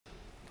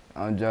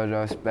I'm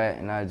JoJo Splatt,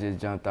 and I just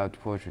jumped off the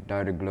porch with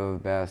dirty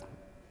gloves, bastard.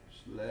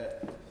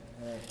 Splatt.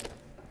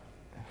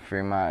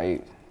 Free my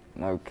apes,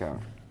 no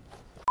cap.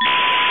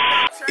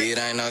 It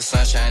ain't no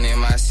sunshine in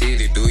my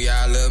city. Do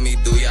y'all love me?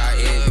 Do y'all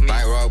envy?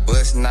 Might roll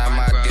bustin' out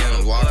my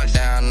dinner. Walking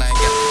down like.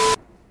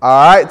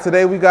 All right,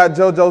 today we got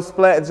JoJo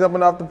Splatt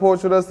jumping off the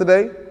porch with us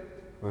today.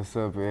 What's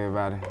up,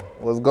 everybody?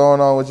 What's going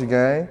on with you,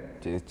 gang?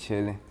 Just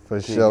chilling. For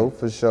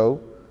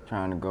sure.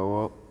 Trying to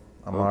go up.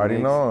 I'm already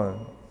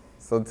knowing.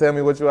 So tell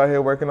me what you out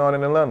here working on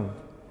in Atlanta.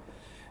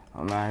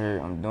 I'm out here,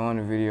 I'm doing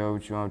a video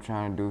with you. I'm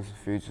trying to do some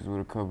features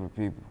with a couple of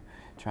people.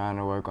 Trying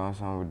to work on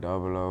something with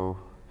Double O.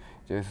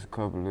 Just a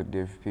couple of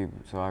different people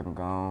so I can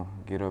go on,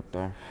 get up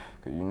there.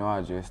 Cause you know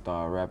I just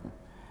started rapping.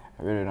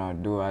 I really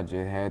don't do it, I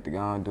just had to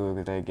go and do it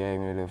because they gave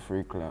me a little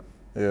free clap.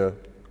 Yeah.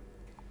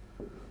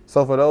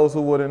 So for those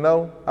who wouldn't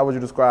know, how would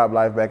you describe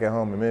life back at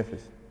home in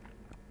Memphis?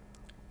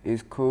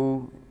 It's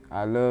cool,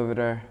 I love it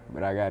there,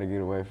 but I gotta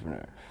get away from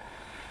there.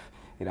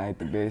 It ain't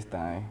the best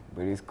thing,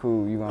 but it's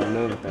cool, you gonna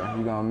love it there.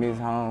 You gonna miss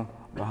home,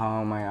 but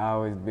home ain't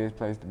always the best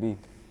place to be.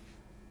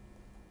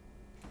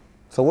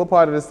 So what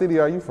part of the city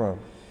are you from?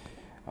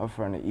 I'm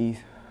from the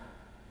east,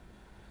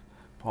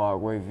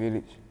 Parkway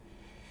Village,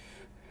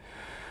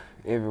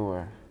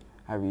 everywhere.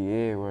 I be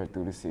everywhere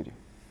through the city.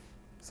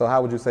 So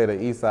how would you say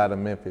the east side of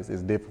Memphis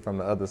is different from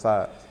the other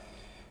sides?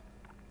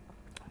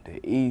 The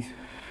east,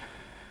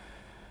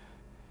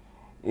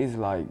 it's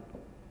like,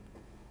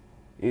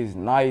 it's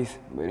nice,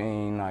 but it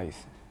ain't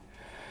nice.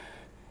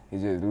 It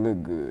just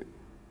look good.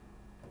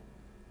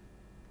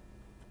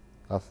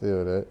 I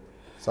feel that.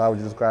 So how would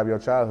you describe your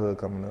childhood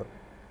coming up?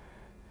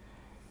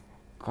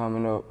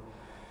 Coming up,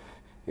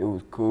 it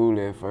was cool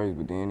at first,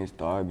 but then it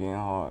started getting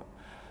hard.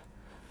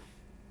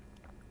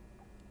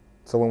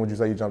 So when would you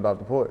say you jumped off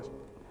the porch?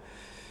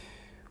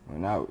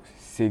 When I was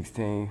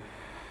 16,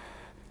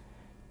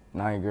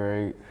 9th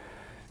grade,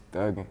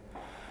 thugging.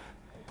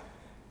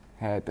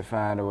 Had to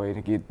find a way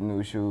to get the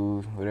new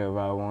shoes, whatever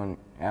I wanted,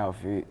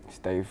 outfit,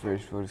 stay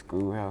fresh for the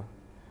schoolhouse.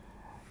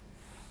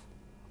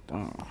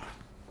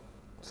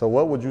 So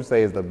what would you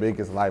say is the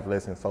biggest life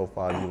lesson so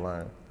far you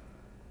learned?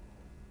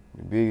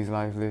 The biggest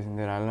life lesson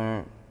that I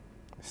learned,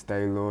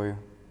 stay loyal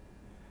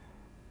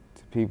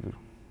to people.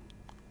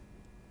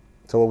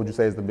 So what would you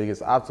say is the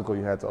biggest obstacle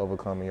you had to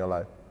overcome in your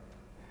life?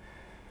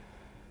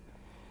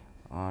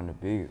 The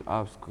biggest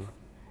obstacle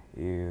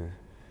is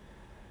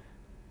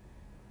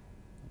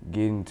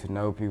getting to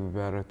know people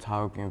better,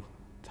 talking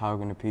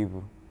to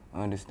people,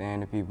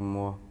 understanding people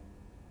more,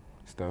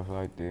 stuff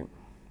like that.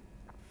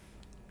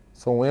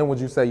 So when would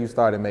you say you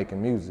started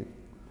making music?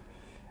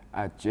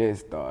 I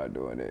just started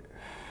doing it.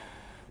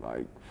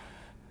 Like,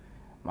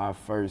 my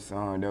first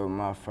song, that was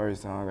my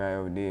first song I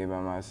ever did by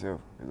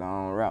myself. Cause I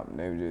don't rap,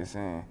 they were just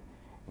saying,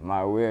 you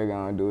might well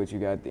gonna do it, you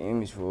got the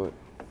image for it.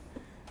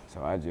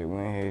 So I just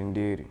went ahead and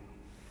did it.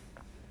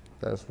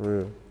 That's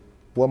real.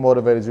 What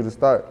motivated you to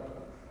start?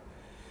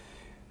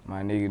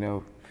 My nigga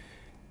know,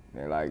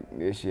 they like,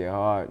 this shit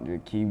hard,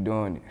 just keep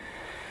doing it.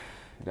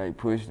 They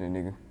pushing the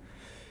nigga.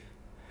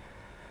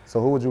 So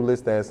who would you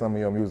list as some of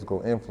your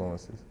musical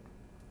influences?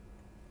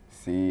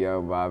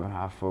 CEO Bobby,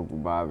 I fuck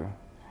with Bobby.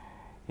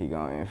 He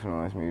gonna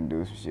influence me to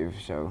do some shit for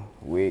sure.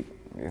 Wick,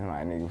 this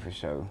my nigga for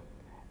sure.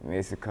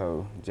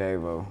 Mexico,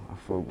 JoJo, I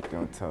fuck with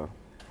them tough.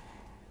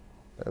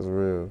 That's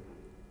real.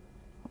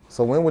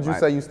 So when would you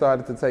say you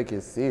started to take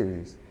it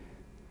serious?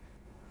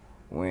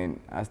 When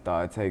I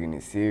started taking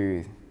it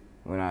serious,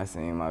 when I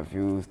seen my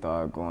views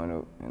start going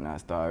up and I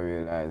started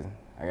realizing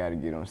I gotta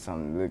get on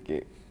something to look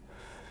at.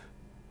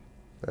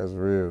 That's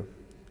real.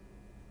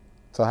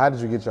 So how did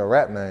you get your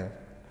rap name?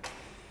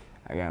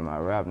 I got my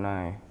rap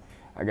name.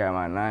 I got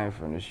my name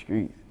from the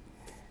streets,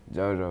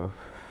 JoJo.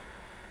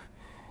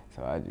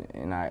 So I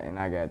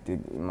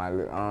got my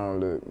little own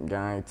little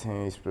gang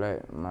team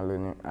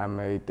Splatt. I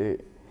made that.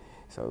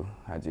 So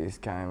I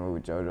just came up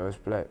with JoJo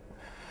Splatt.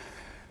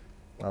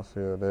 I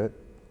feel that.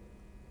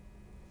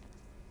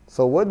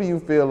 So what do you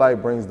feel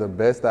like brings the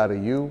best out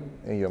of you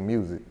and your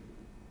music?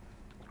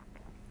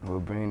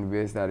 What brings the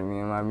best out of me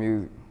and my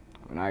music?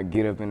 When I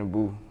get up in the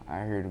booth,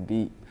 I hear the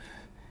beat,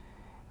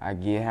 I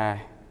get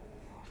high,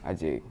 I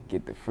just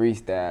get the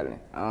freestyling.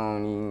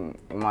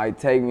 It might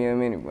take me a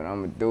minute, but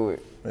I'ma do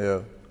it.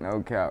 Yeah.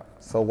 No cap.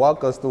 So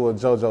walk us through a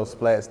JoJo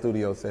Splatt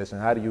studio session.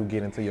 How do you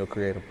get into your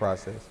creative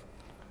process?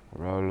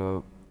 Roll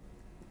up,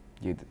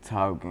 get to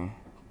talking,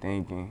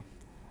 thinking,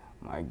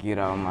 might get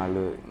out my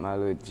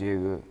little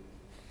jigger,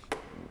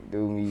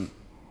 do me,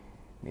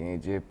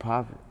 then just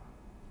pop it.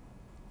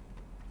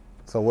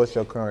 So what's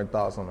your current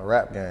thoughts on the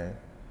rap game?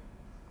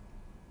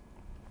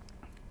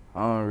 I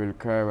don't really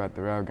care about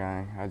the rap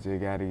game. I just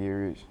gotta get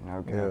rich.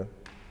 No cap. Yeah.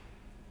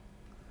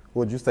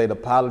 Would you say the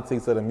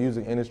politics of the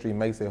music industry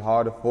makes it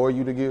harder for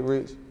you to get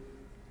rich?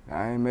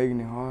 I ain't making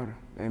it harder.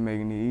 They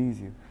making it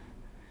easier.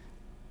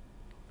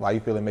 Why you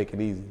feel it make it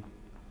easy?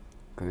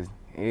 Cause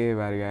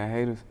everybody got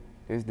haters.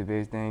 It's the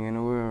best thing in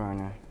the world right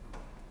now.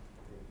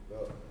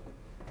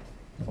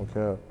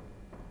 Okay.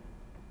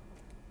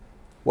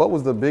 What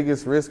was the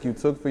biggest risk you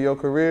took for your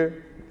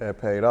career that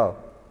paid off?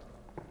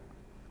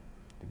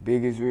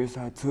 biggest risk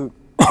I took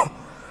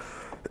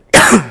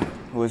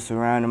was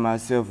surrounding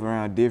myself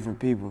around different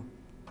people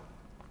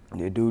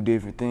that do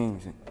different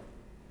things.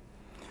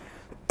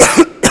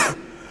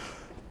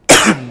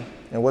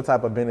 And what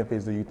type of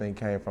benefits do you think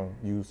came from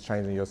you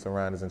changing your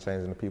surroundings and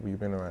changing the people you've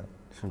been around?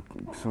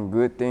 Some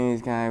good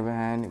things came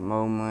behind it,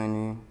 more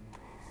money,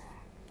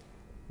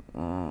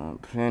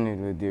 plenty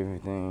of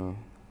different things,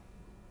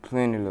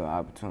 plenty of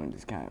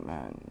opportunities came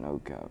behind it,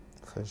 no cap.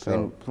 For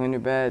sure. Plenty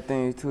bad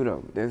things too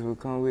though, that's what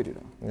come with it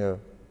though. Yeah.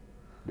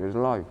 There's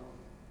life.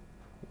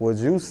 Would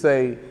you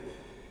say,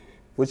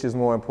 which is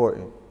more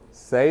important,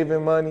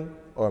 saving money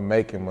or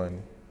making money?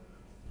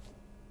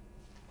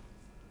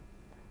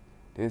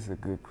 That's a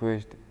good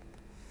question.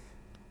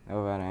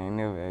 Nobody ain't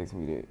never asked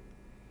me that.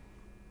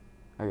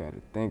 I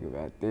gotta think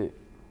about that.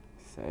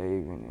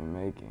 Saving and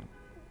making.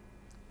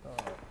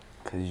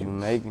 Cause you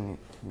making it,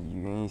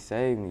 you ain't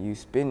saving it, you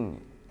spending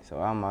it. So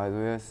I might as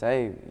well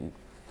save it. You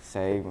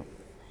saving.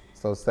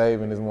 So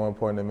saving is more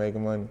important than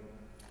making money?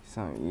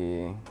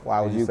 Yeah.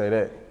 Why would you say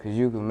that? Cause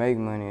you can make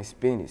money and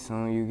spend it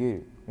soon as you get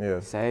it. Yeah.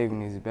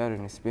 Saving is better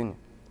than spending.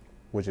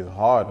 Which is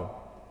harder?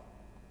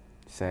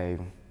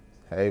 Saving.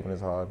 Saving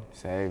is harder.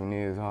 Saving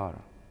is harder.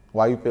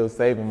 Why you feel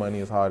saving money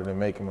is harder than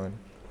making money?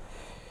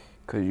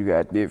 Cause you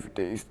got different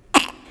things.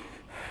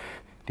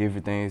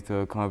 Different things to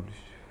accomplish.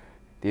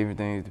 Different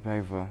things to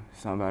pay for.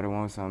 Somebody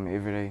wants something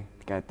every day,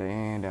 got their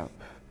hand out.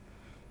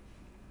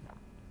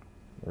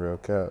 Real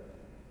cap.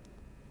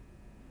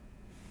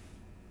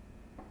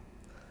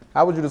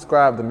 How would you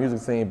describe the music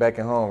scene back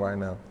at home right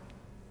now?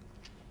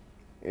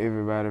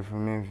 Everybody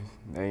from Memphis,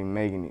 they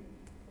making it.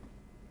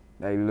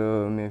 They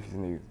love Memphis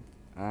niggas.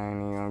 I ain't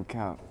even gonna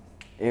count.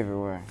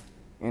 Everywhere,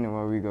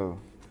 anywhere we go.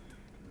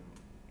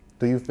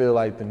 Do you feel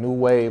like the new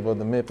wave or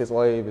the Memphis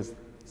wave is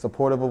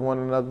supportive of one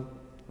another?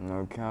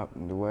 No cap,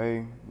 the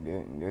way,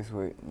 that's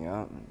what,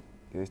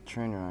 that's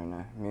trending right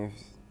now,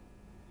 Memphis.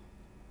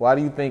 Why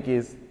do you think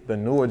is the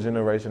newer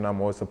generation are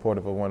more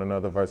supportive of one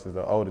another versus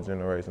the older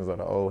generations or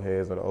the old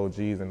heads or the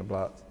OGs in the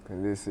blocks?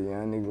 Cause it's a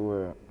young nigga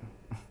world.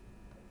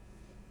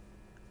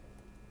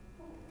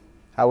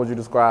 How would you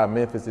describe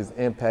Memphis'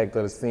 impact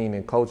of the scene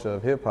and culture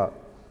of hip hop?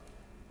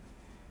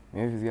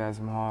 Memphis got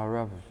some hard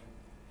rappers.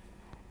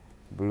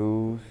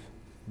 Blues,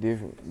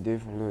 different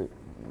look.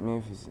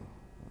 Memphis,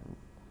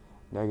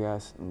 they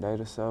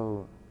the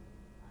soul.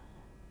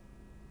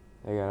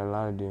 They got a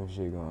lot of different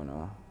shit going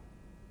on.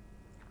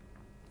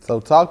 So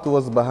talk to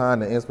us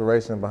behind the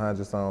inspiration behind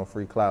your song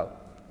Free Clout.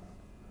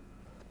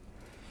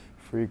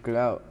 Free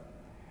Clout,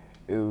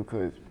 it was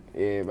because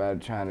everybody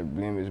trying to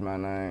blemish my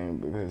name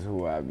because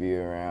who I be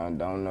around,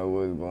 don't know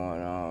what's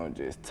going on,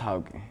 just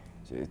talking,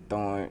 just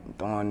throwing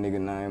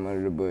nigga name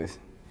under the bus,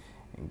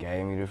 and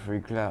gave me the free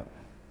clout.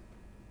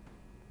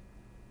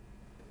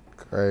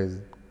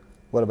 Crazy.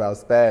 What about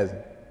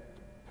spazzing?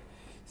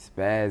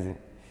 Spazzing.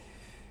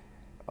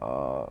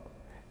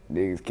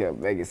 Niggas kept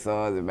making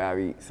songs about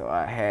me, so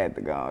I had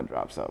to go and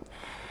drop something.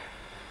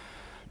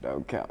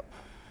 No cap.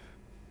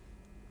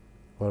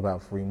 What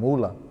about Free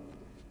Moolah?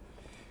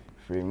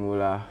 Free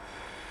Moolah.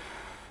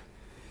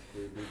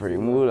 Free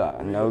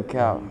Moolah, no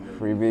cap.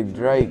 Free Big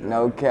Drake,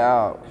 no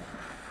cap.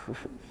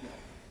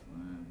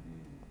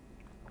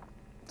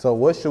 So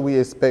what should we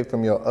expect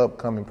from your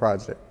upcoming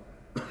project?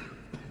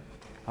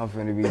 I'm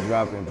finna be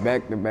dropping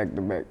back to back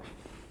to back.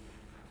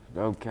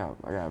 No cap,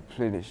 I got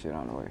plenty of shit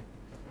on the way.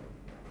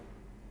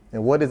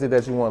 And what is it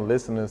that you want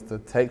listeners to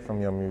take from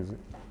your music?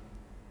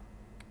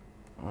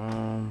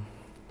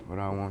 What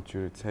I want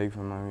you to take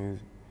from my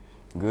music?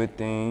 Good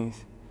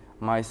things.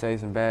 I might say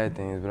some bad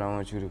things, but I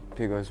want you to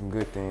pick up some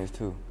good things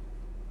too.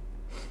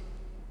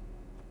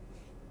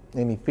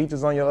 Any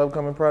features on your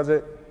upcoming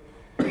project?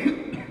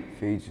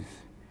 Features.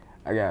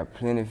 I got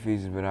plenty of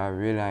features, but I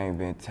really ain't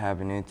been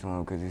tapping into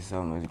them because there's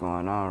so much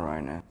going on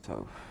right now.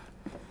 So,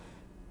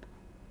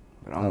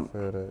 but I'm I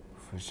feel that.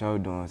 for sure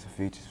doing some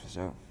features, for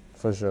sure.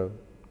 For sure.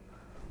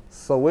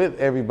 So with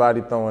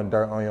everybody throwing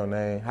dirt on your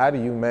name, how do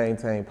you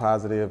maintain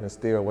positive and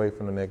steer away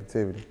from the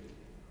negativity?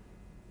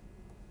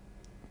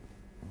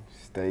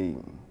 Stay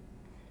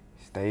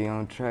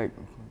on track.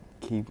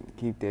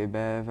 Keep that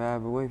bad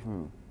vibe away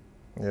from me.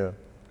 Yeah.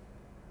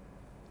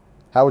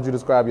 How would you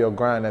describe your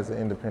grind as an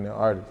independent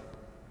artist?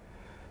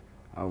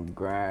 I'm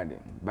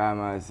grinding by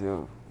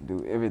myself,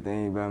 do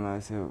everything by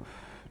myself,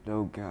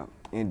 no cap,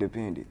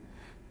 independent.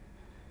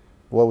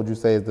 What would you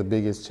say is the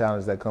biggest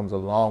challenge that comes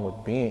along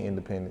with being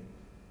independent?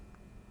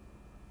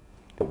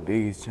 The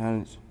biggest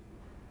challenge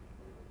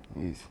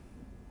is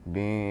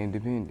being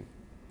independent.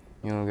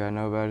 You don't got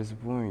nobody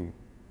supporting you.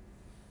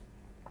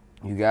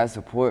 You got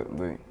support,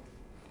 but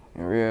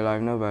in real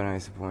life, nobody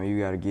ain't supporting you.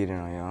 You gotta get it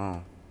on your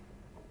own.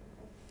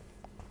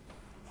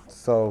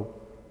 So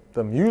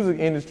the music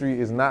industry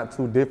is not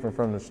too different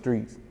from the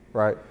streets,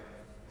 right?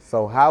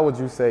 So how would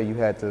you say you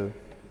had to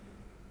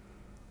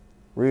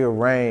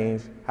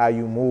rearrange how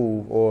you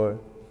move or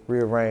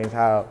rearrange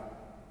how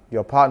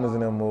your partners in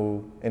them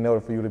move in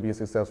order for you to be a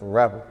successful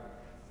rapper?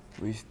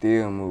 We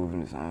still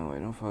moving the same way.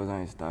 Them folks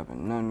ain't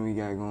stopping nothing we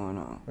got going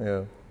on.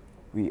 Yeah.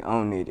 We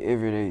own it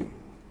every day.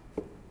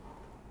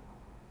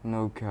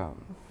 No cap.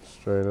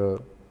 Straight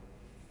up.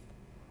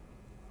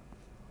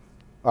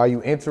 Are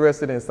you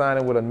interested in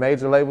signing with a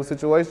major label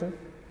situation?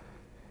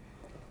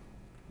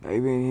 They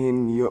been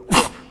hitting me up.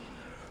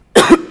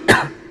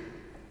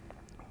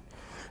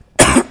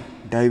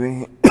 they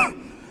been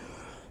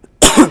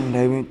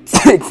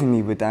texting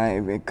me, but I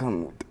ain't been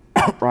coming with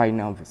the right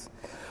numbers.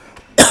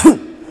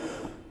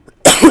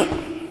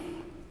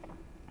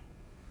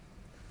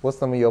 What's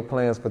some of your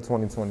plans for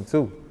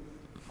 2022?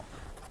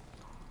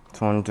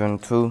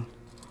 2022,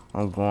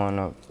 I'm going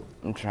up.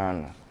 I'm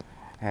trying to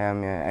have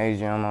me an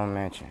HMO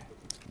mansion,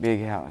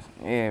 big house.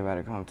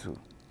 Everybody come to.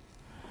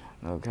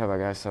 No cap, I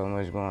got so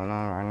much going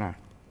on right now.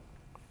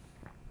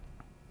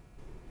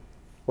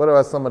 What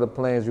are some of the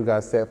plans you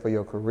got set for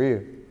your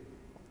career?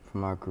 For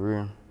my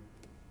career,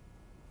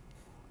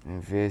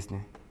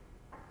 investing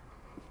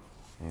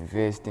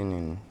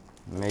and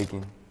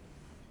making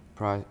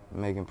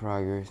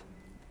progress.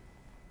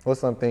 What's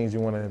some things you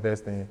want to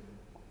invest in?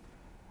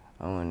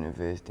 I want to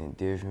invest in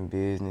different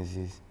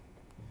businesses,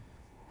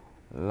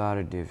 a lot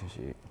of different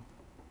shit.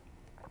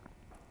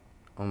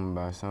 I'm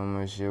gonna buy so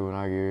much shit when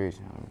I get rich.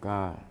 Oh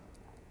God,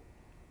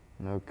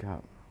 no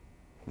cap.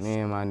 Me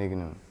and my nigga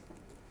them.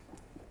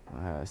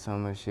 I have so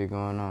much shit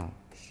going on.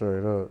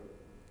 Straight up.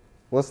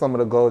 What's some of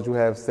the goals you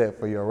have set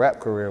for your rap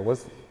career?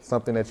 What's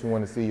something that you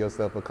want to see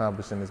yourself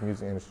accomplish in this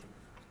music industry?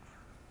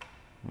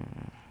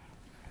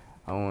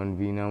 I want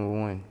to be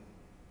 #1.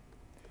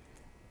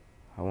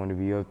 I want to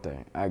be up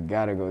there. I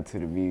gotta go to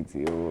the BET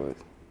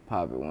Awards.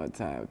 Pop it one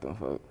time with them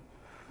folks.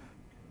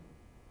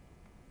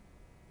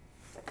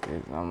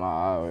 It's something I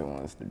always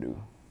wants to do.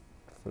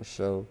 For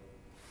sure.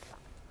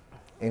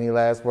 Any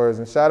last words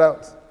and shout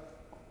outs?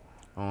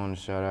 I want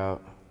to shout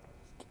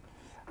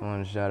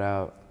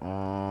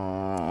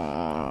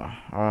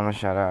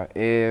out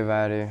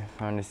everybody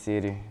from the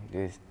city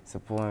that's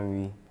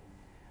supporting me.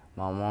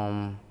 My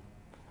mom,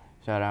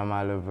 shout out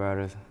my little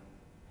brothers.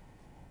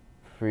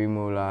 Free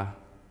Moolah,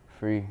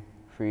 free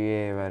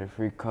everybody,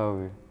 free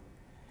Kobe.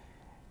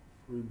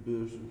 Free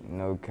Bishop.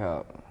 No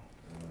cap.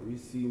 Free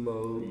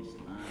C-Mode.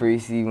 Free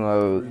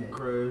C-Mode. Free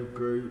Crash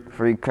Great.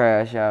 Free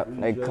Crash Out.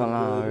 They come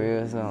on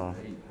real soon.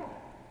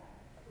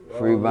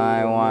 Free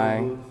buying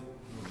wine.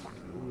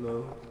 You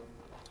know.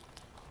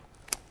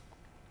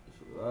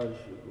 There's a lot of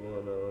shit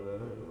going on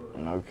out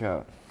here. No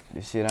cap.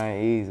 This shit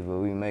ain't easy, but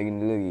we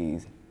making it look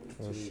easy.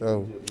 For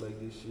sure. Just make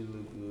this shit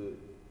look good.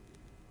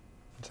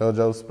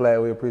 JoJo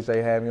Splatt, we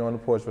appreciate having you on the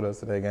porch with us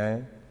today,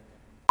 gang.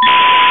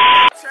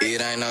 It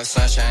ain't no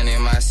sunshine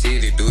in my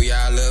city. Do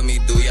y'all love me?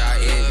 Do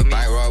y'all envy?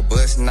 Might roll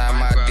bustin' out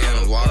my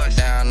dinner. Walking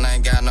down,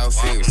 ain't got no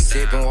figure.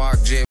 Sip and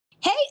walk drip.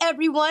 Hey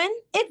everyone,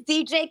 it's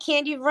DJ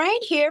Candy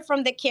Rain here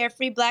from the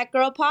Carefree Black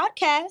Girl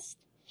Podcast.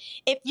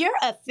 If you're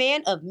a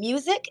fan of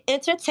music,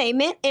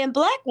 entertainment, and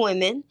Black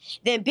women,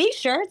 then be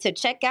sure to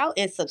check out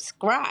and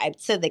subscribe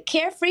to the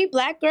Carefree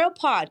Black Girl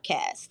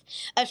Podcast,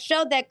 a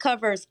show that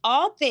covers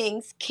all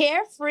things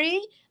carefree,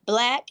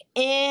 Black,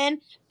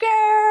 and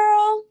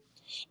girl.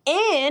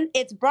 And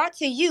it's brought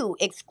to you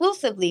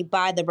exclusively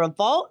by the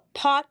Revolt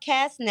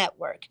Podcast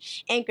Network,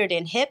 anchored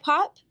in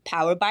hip-hop,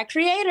 powered by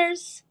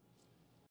creators.